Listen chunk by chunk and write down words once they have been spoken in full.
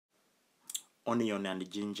onion and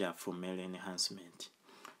ginger for male enhancement.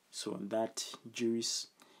 So that juice,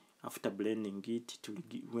 after blending it,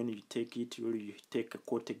 when you take it, you take a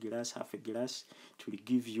quarter glass, half a glass, it will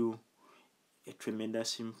give you a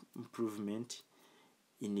tremendous improvement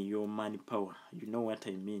in your manpower. You know what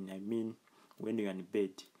I mean? I mean, when you're in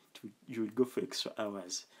bed, you will go for extra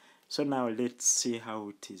hours. So now let's see how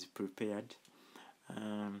it is prepared.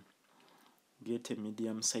 Get a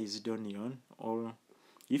medium-sized onion, or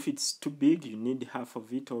if it's too big, you need half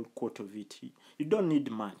of it or quarter of it. You don't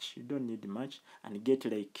need much. You don't need much. And get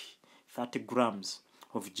like 30 grams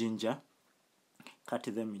of ginger. Cut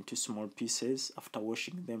them into small pieces after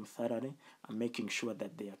washing them thoroughly and making sure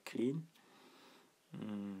that they are clean.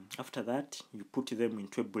 After that, you put them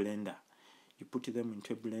into a blender.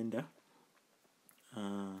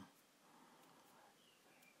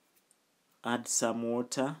 Add some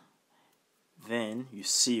water. Then you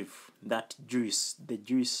sieve that juice.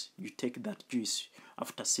 You take that juice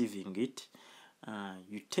after sieving it.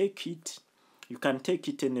 You take it. You can take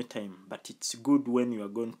it anytime, but it's good when you are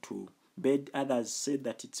going to bed. Others say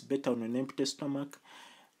that it's better on an empty stomach.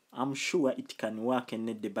 I'm sure it can work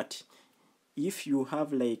any day, but if you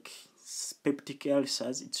have like peptic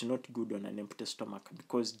ulcers, it's not good on an empty stomach,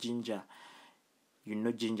 because ginger,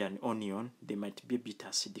 ginger and onion, they might be a bit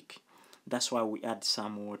acidic. That's why we add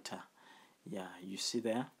some water. Yeah, you see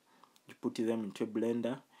there, you put them into a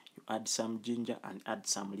blender, you add some ginger and add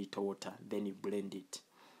some little water, then you blend it.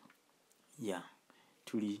 Yeah,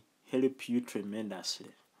 it will help you tremendously.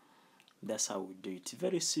 That's how we do it.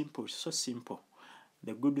 Very simple, so simple.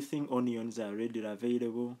 The good thing, onions are readily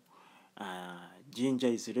available. Ginger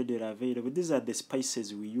is readily available. These are the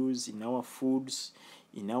spices we use in our foods,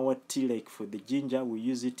 in our tea. Like for the ginger, we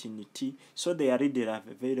use it in the tea, so they are readily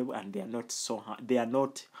available, and they are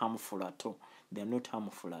not harmful at all. They are not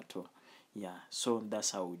harmful at all. Yeah, so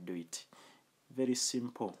that's how we do it. Very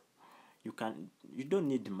simple. You don't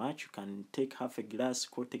need much. You can take half a glass,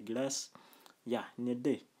 quarter glass. Yeah, in a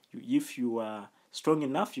day. If you are strong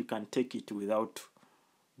enough, you can take it without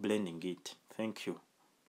blending it. Thank you.